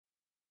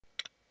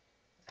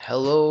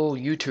Hello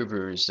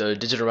YouTubers, the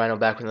Digital Rhino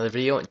back with another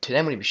video, and today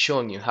I'm going to be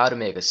showing you how to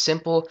make a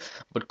simple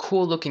but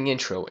cool looking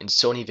intro in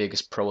Sony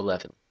Vegas Pro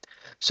 11.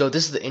 So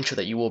this is the intro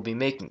that you will be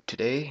making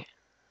today.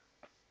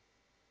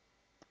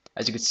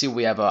 As you can see,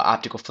 we have an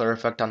optical flare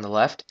effect on the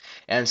left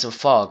and some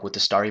fog with the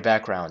starry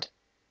background.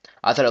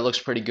 I thought it looks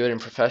pretty good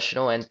and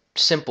professional and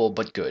simple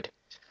but good.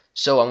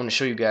 So I'm going to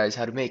show you guys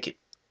how to make it.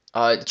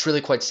 It's really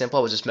quite simple.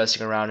 I was just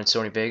messing around in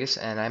Sony Vegas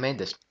and I made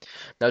this.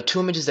 Now, two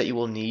images that you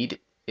will need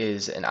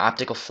is an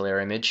optical flare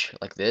image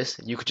like this.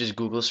 You could just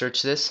Google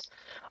search this.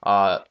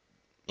 Uh,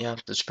 yeah,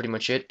 that's pretty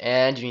much it.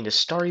 And you need a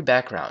starry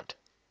background.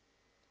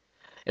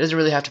 It doesn't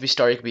really have to be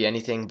starry, it could be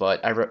anything,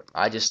 but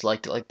I just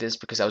liked it like this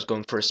because I was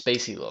going for a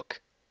spacey look.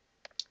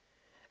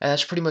 And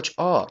that's pretty much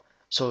all.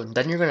 So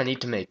then you're gonna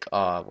need to make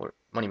what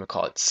do you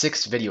call it?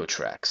 6 video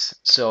tracks.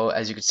 So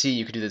as you can see,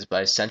 you could do this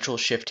by Control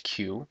Shift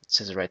Q. It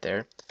says it right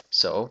there.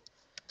 So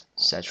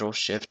Control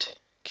Shift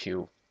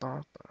Q.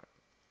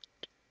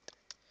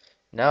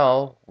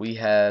 Now we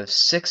have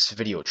 6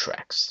 video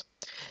tracks.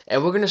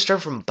 And we're going to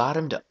start from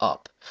bottom to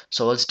up.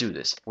 So let's do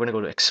this. We're going to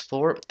go to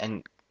Explore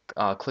and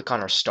click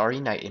on our Starry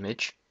Night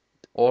image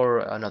or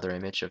another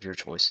image of your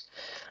choice.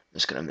 I'm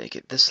just going to make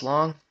it this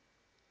long.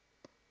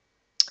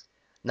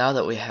 Now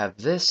that we have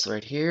this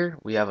right here,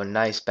 we have a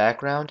nice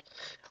background.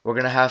 We're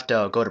going to have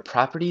to go to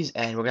Properties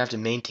and we're going to have to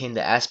maintain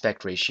the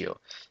aspect ratio.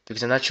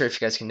 Because I'm not sure if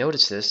you guys can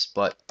notice this,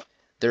 but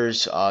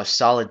there's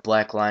solid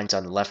black lines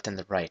on the left and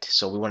the right.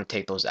 So we want to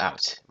take those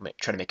out.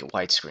 Try to make it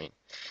widescreen.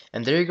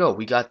 And there you go.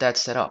 We got that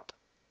set up.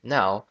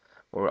 Now,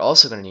 what we're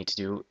also going to need to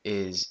do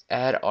is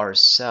add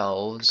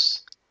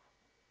ourselves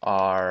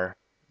our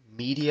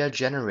media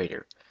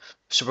generator.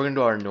 So we're going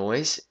to do our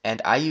noise,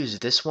 and I use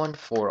this one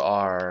for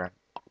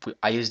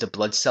I use the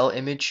blood cell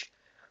image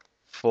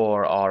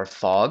for our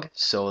fog.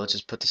 So let's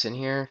just put this in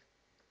here.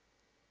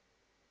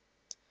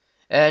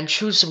 And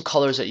choose some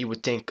colors that you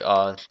would think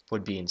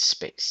would be in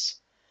space.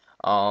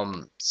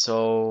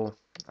 So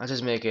I'll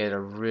just make it a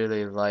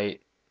really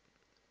light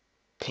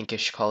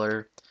pinkish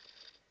color.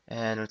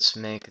 And let's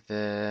make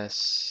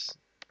this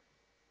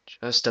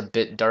just a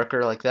bit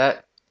darker like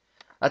that.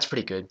 That's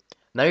pretty good.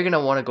 Now you're going to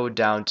want to go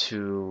down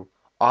to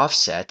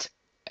Offset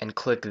and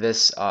click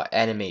this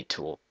Animate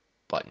tool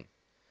button.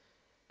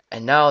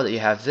 And now that you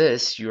have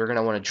this, you're going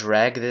to want to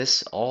drag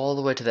this all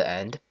the way to the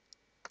end.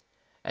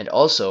 And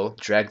also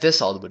drag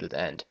this all the way to the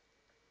end.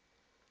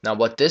 Now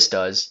what this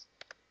does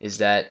is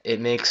that it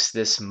makes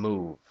this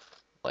move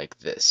like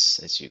this,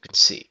 as you can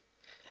see.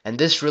 And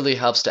this really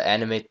helps to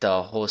animate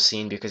the whole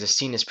scene because the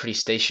scene is pretty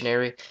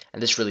stationary,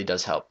 and this really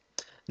does help.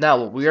 Now,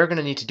 what we are going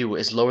to need to do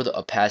is lower the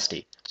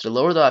opacity. So to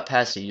lower the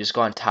opacity, you just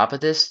go on top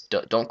of this,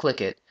 don't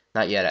click it,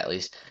 not yet at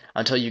least,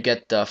 until you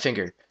get the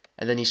finger.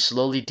 And then you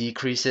slowly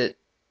decrease it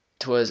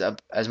to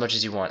as much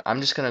as you want. I'm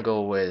just going to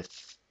go with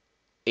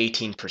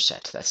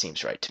 18%. That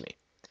seems right to me.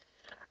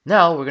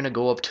 Now, we're going to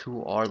go up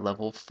to our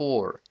level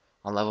 4.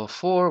 On level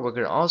 4, we're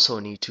going to also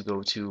need to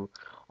go to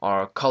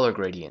our color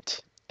gradient.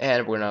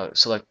 And we're going to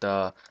select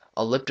the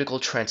elliptical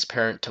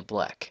transparent to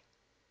black.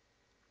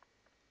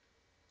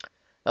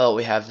 Oh,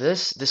 we have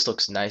this. This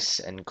looks nice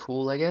and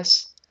cool, I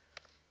guess.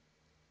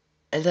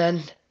 And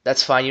then,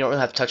 that's fine. You don't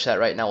really have to touch that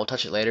right now. We'll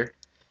touch it later.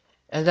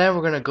 And then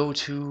we're going to go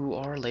to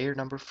our layer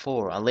number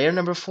 4. On layer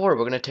number 4, we're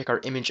going to take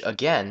our image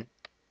again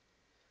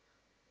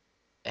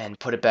and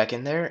put it back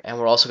in there. And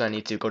we're also going to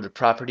need to go to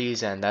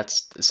properties, and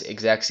that's the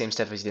exact same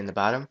step as you did in the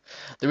bottom.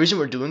 The reason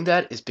we're doing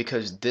that is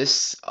because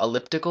this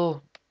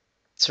elliptical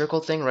circle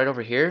thing right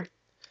over here,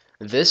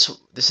 this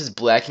is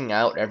blacking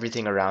out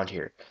everything around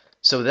here.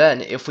 So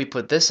then if we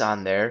put this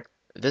on there,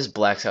 this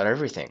blacks out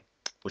everything,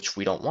 which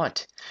we don't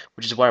want.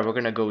 Which is why we're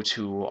going to go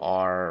to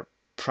our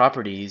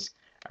properties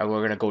and we're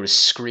going to go to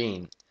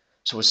screen.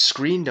 So what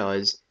screen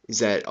does is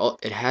that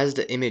it has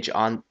the image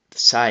on the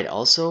side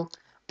also,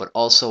 but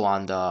also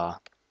on the,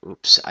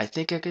 oops, I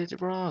think I got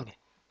it wrong.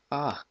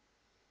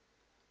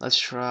 Let's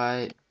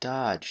try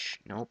dodge.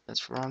 Nope,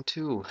 that's wrong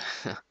too.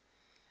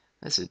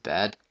 This is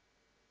bad.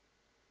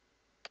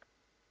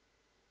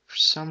 For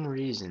some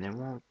reason, it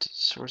won't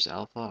source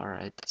alpha.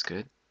 Alright, that's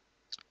good.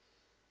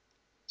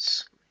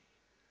 So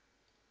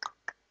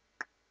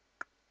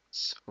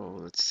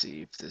let's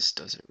see if this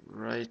does it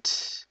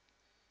right.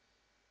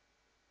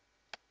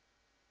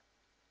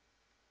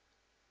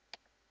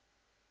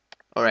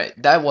 Alright,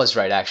 that was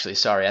right actually.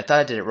 Sorry, I thought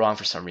I did it wrong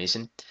for some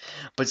reason.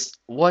 But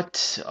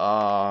what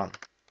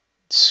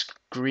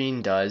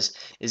screen does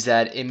is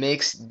that it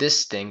makes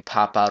this thing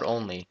pop out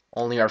only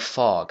our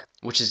fog,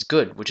 which is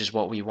good, which is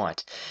what we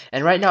want.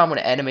 And right now I'm going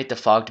to animate the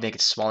fog to make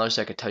it smaller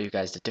so I can tell you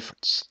guys the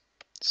difference.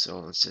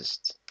 So let's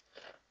just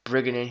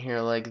bring it in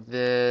here like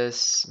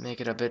this, make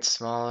it a bit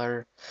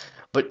smaller.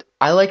 But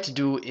I like to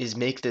do is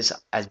make this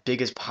as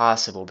big as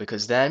possible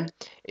because then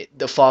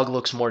the fog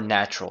looks more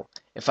natural.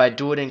 If I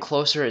do it in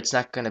closer, it's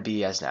not going to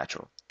be as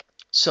natural.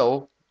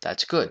 So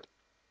that's good.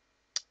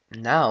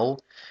 Now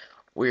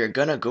we're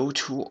gonna go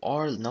to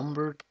our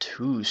number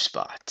 2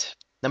 spot.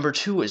 Number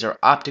 2 is our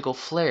optical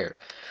flare,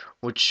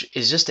 which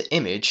is just an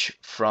image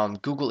from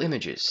Google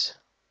Images.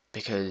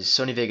 because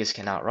Sony Vegas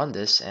cannot run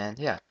this, and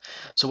yeah.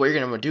 So what you're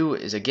going to do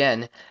is,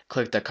 again,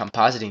 click the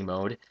compositing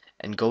mode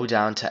and go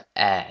down to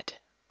add,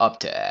 up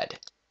to add.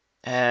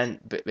 And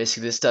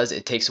basically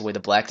it takes away the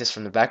blackness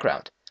from the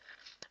background.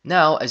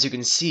 Now, as you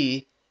can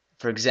see,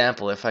 for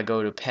example, if I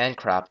go to pan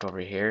cropped over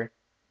here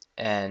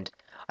and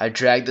I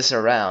drag this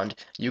around,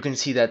 you can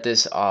see that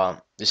this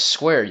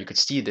square, you could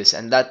see this,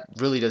 and that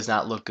really does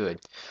not look good.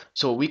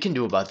 So what we can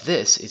do about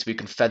this is we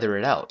can feather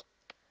it out.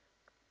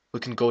 We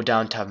can go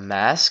down to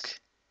mask,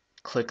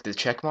 click the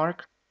check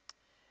mark,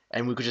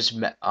 and we could just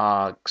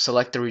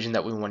select the region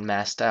that we want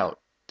masked out.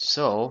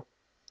 So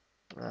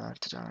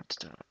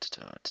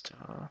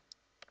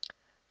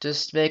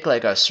just make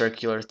like a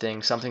circular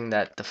thing, something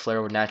that the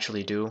flare would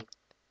naturally do,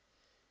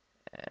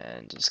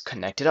 and just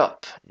connect it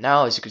up.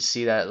 Now, as you can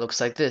see, that it looks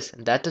like this,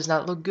 and that does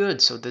not look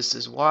good. So this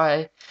is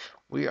why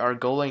we are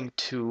going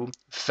to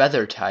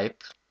feather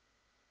type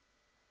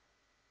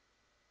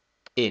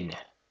in.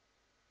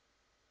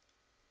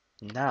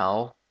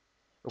 Now,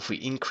 if we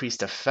increase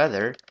the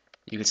feather,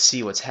 you can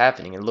see what's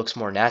happening. It looks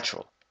more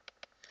natural.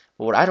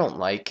 But what I don't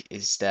like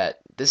is that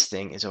this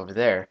thing is over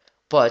there,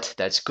 but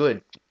that's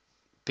good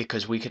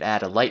because we could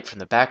add a light from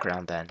the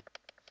background then.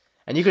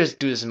 And you can just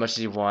do this as much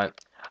as you want.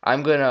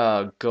 I'm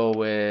gonna go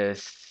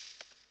with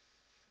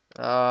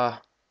let's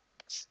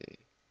see,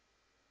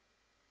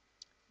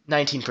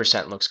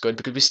 19% looks good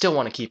because we still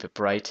want to keep it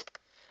bright.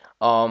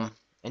 And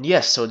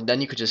yes, so then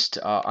you could just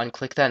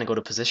unclick that and go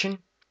to position.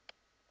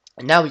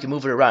 And now we can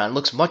move it around. It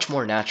looks much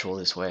more natural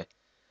this way.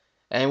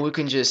 And we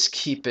can just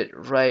keep it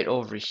right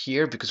over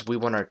here because we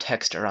want our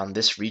text around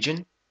this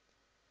region.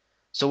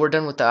 So we're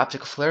done with the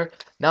optical flare.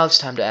 Now it's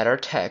time to add our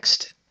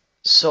text.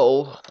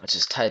 So let's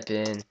just type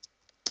in,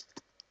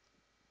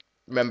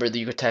 remember that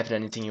you could type in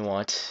anything you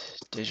want.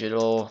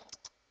 Digital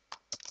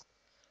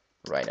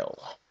Rhino.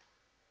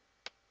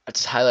 Let's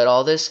just highlight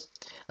all this.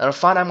 Now the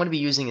font I'm going to be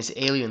using is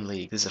Alien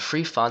League. This is a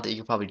free font that you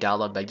can probably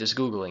download by just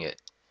Googling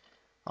it.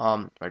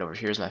 Right over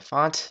here is my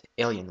font,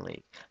 Alien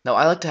League. Now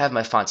I like to have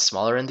my font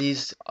smaller in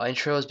these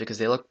intros because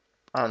they look,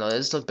 I don't know, they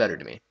just look better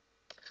to me.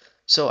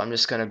 So I'm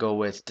just going to go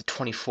with the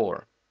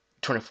 24.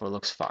 24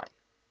 looks fine.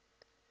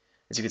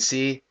 As you can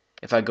see,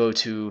 if I go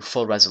to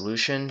full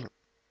resolution,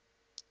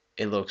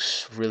 it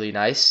looks really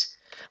nice.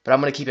 But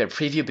I'm going to keep it a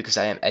preview because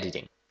I am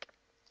editing.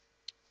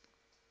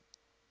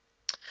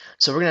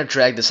 So we're going to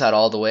drag this out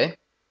all the way.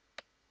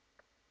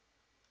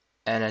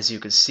 And as you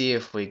can see,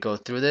 if we go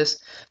through this,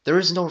 there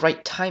is no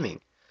right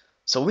timing.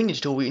 So what we need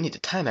to do, we need to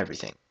time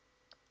everything.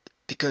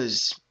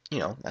 Because, you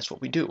know, that's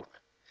what we do.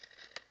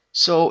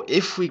 So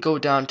if we go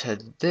down to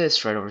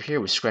this right over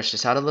here, we scratch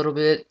this out a little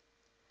bit.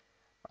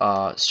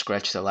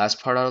 Scratch the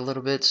last part out a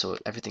little bit so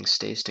everything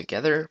stays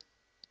together.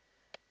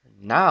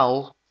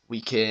 Now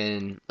we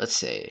can, let's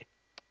say,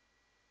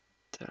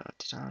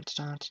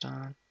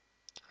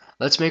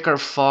 let's make our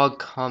fog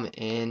come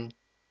in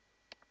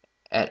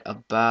at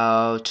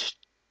about,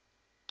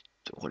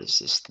 what is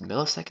this,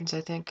 milliseconds,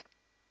 I think?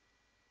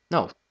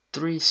 No,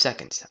 3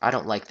 seconds. I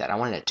don't like that. I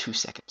want it at 2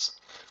 seconds.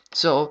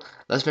 So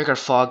let's make our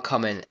fog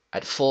come in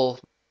at full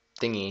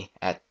thingy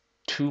at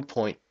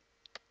 2.18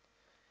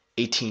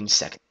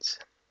 seconds.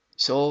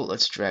 So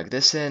let's drag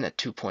this in at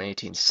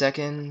 2.18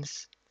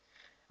 seconds.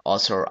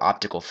 Also our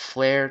optical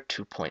flare,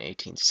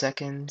 2.18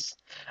 seconds.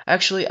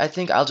 Actually, I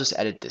think I'll just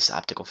edit this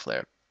optical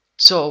flare.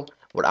 So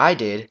what I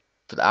did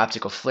for the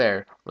optical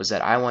flare was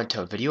that I went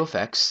to video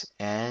effects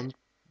and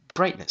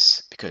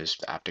brightness because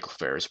the optical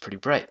flare is pretty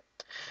bright.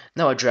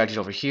 Now I dragged it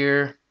over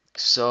here.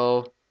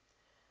 So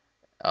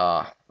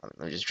let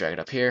me just drag it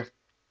up here.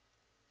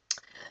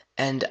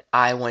 And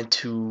I went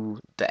to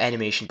the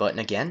animation button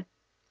again.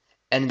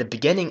 And in the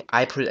beginning,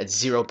 I put it at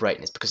 0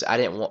 brightness because I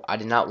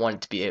did not want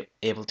it to be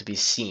able to be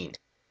seen.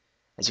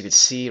 As you can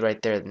see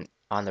right there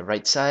on the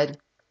right side.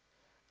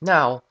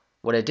 Now,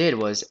 what I did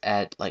was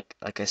at like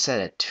I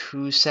said, at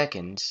 2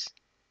 seconds,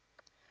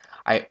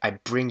 I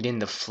bringed in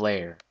the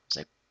flare. It's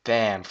like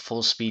bam,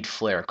 full speed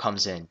flare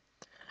comes in.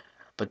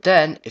 But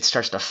then it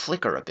starts to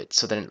flicker a bit,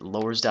 so then it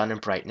lowers down in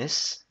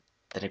brightness,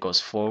 then it goes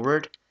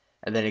forward,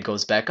 and then it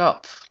goes back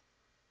up.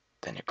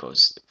 Then it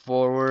goes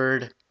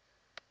forward,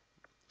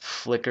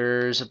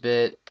 flickers a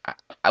bit.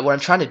 What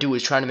I'm trying to do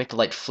is trying to make the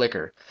light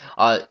flicker.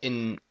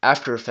 In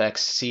After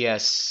Effects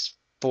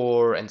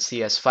CS4 and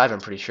CS5,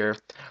 I'm pretty sure,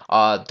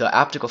 the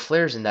optical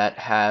flares in that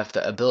have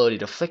the ability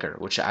to flicker,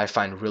 which I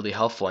find really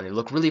helpful, and they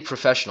look really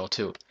professional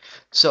too.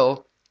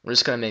 So we're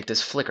just gonna make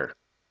this flicker.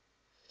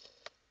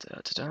 Da,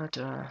 da, da,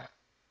 da.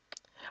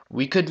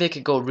 We could make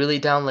it go really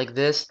down like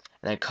this,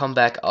 and then come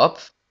back up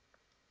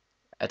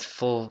at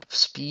full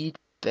speed.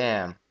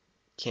 Bam,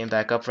 came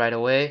back up right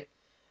away,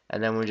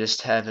 and then we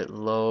just have it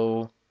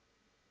low.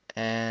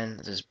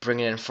 And just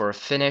bring it in for a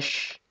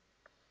finish,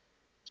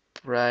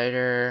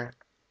 brighter,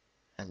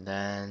 and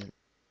then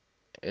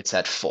it's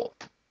at full.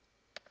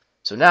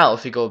 So now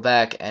if we go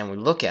back and we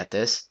look at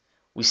this,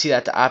 we see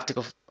that the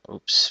optical,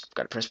 oops,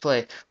 gotta press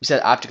play, we see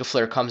that optical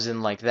flare comes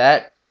in like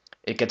that,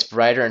 it gets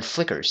brighter and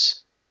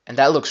flickers, and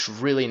that looks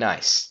really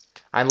nice.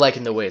 I'm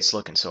liking the way it's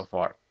looking so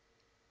far.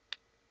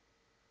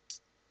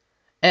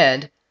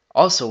 And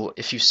also,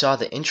 if you saw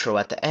the intro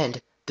at the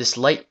end, this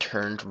light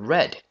turned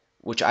red,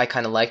 which I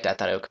kind of liked. I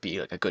thought it could be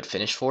like a good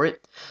finish for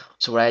it.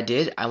 So what I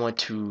did, I went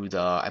to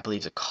the, I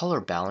believe the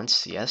color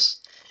balance,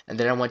 yes, and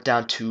then I went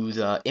down to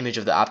the image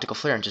of the optical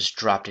flare and just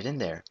dropped it in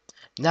there.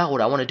 Now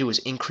what I want to do is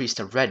increase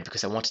the red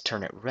because I want to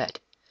turn it red.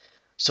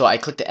 So I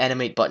click the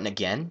animate button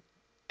again,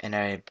 and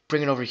I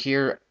bring it over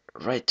here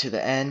right to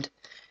the end,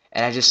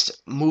 and I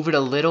just move it a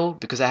little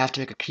because I have to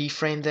make a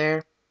keyframe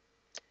there,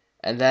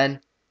 and then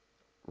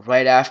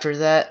right after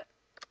that,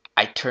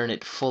 I turn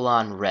it full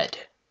on red.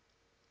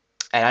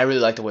 And I really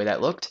like the way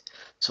that looked.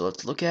 So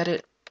let's look at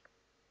it.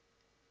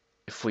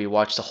 If we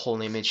watch the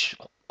whole image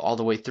all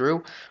the way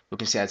through, we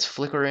can see that it's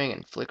flickering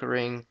and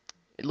flickering.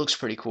 It looks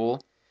pretty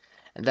cool.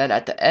 And then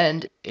at the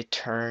end, it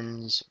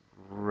turns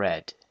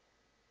red.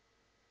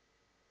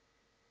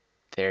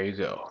 There you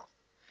go.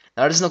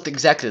 Now it doesn't look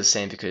exactly the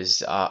same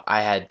because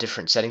I had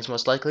different settings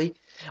most likely,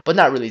 but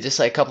not really, just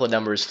like a couple of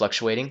numbers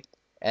fluctuating.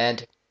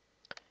 And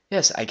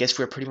yes, I guess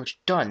we're pretty much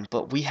done,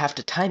 but we have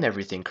to time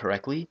everything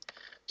correctly.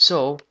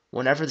 So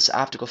whenever this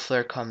optical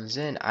flare comes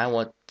in, I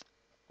want...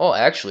 Oh,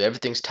 actually,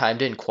 everything's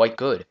timed in quite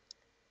good.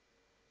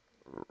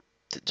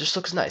 This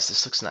looks nice.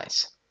 This looks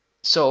nice.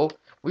 So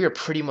we are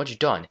pretty much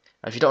done.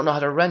 Now, if you don't know how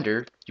to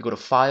render, you go to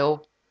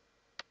File,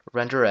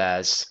 Render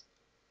As,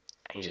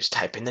 and you just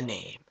type in the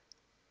name.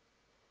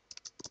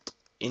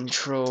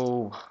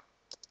 Intro.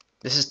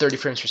 This is 30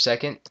 frames per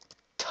second.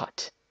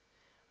 Tut.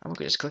 I'm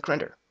gonna just click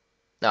render.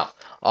 Now,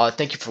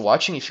 thank you for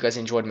watching. If you guys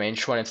enjoyed my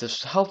intro and if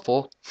this was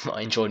helpful,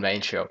 I enjoyed my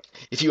intro.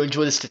 If you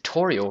enjoyed this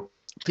tutorial,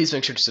 please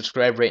make sure to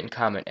subscribe, rate, and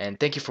comment. And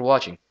thank you for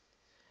watching.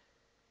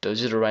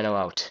 Dozy the Rhino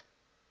out.